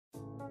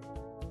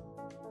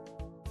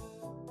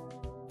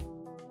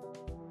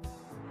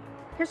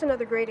here's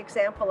another great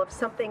example of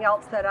something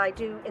else that I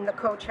do in the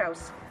coach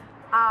house.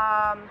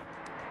 I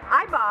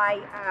buy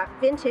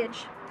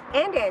vintage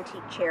and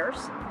antique chairs.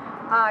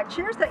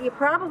 Chairs that you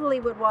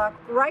probably would walk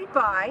right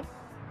by.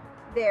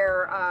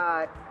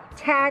 They're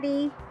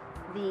tatty,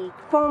 the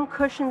foam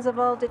cushions have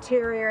all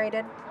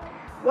deteriorated.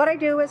 What I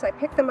do is I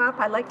pick them up,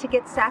 I like to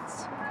get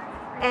sets,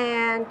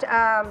 and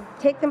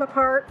take them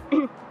apart.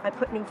 I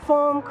put new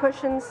foam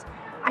cushions.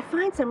 I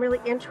find some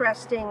really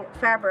interesting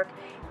fabric,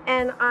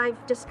 and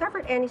I've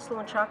discovered Annie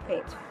Sloan chalk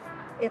paint.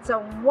 It's a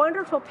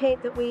wonderful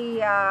paint that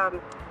we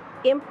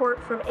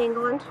import from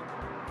England.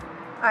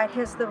 It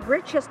has the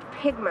richest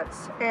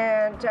pigments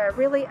and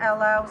really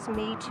allows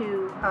me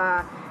to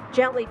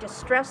gently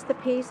distress the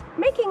piece,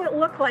 making it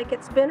look like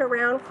it's been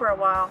around for a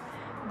while,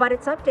 but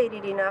it's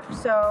updated enough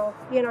so,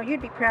 you know,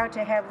 you'd be proud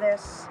to have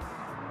this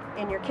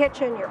in your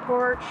kitchen, your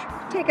porch.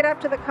 Take it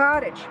up to the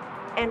cottage,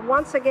 and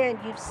once again,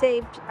 you've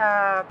saved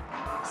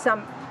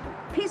some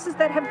pieces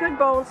that have good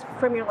bones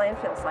from your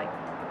landfill site.